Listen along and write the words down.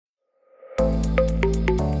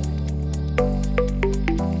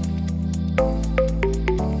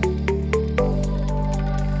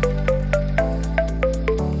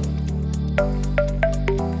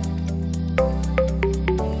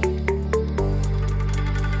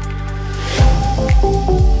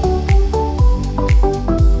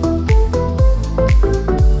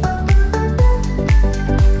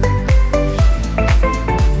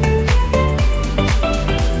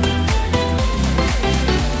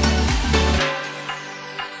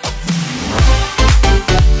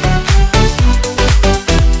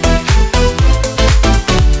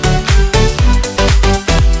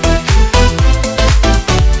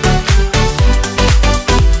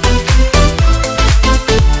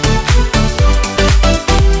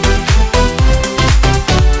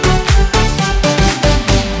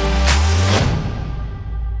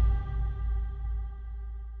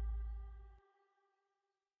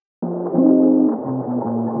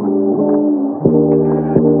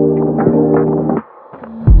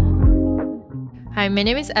Hi, my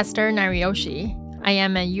name is Esther Nariyoshi. I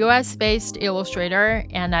am a US-based illustrator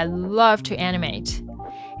and I love to animate.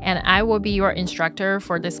 And I will be your instructor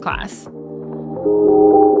for this class.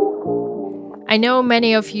 I know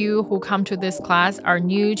many of you who come to this class are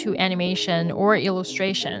new to animation or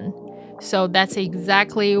illustration. So that's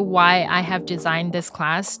exactly why I have designed this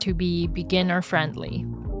class to be beginner-friendly.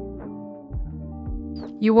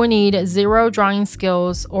 You will need zero drawing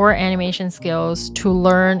skills or animation skills to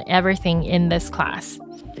learn everything in this class,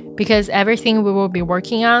 because everything we will be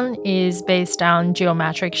working on is based on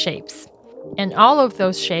geometric shapes. And all of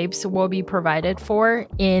those shapes will be provided for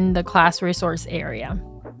in the class resource area.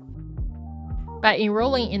 By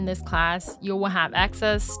enrolling in this class, you will have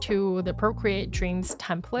access to the Procreate Dreams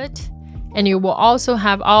template, and you will also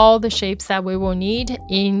have all the shapes that we will need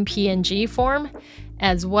in PNG form,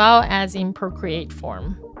 as well as in Procreate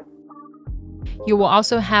form. You will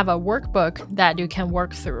also have a workbook that you can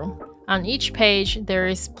work through. On each page, there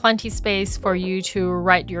is plenty space for you to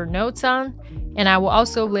write your notes on, and I will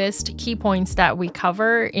also list key points that we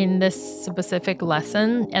cover in this specific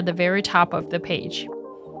lesson at the very top of the page.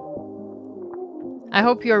 I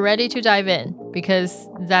hope you're ready to dive in, because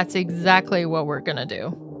that's exactly what we're gonna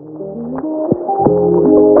do.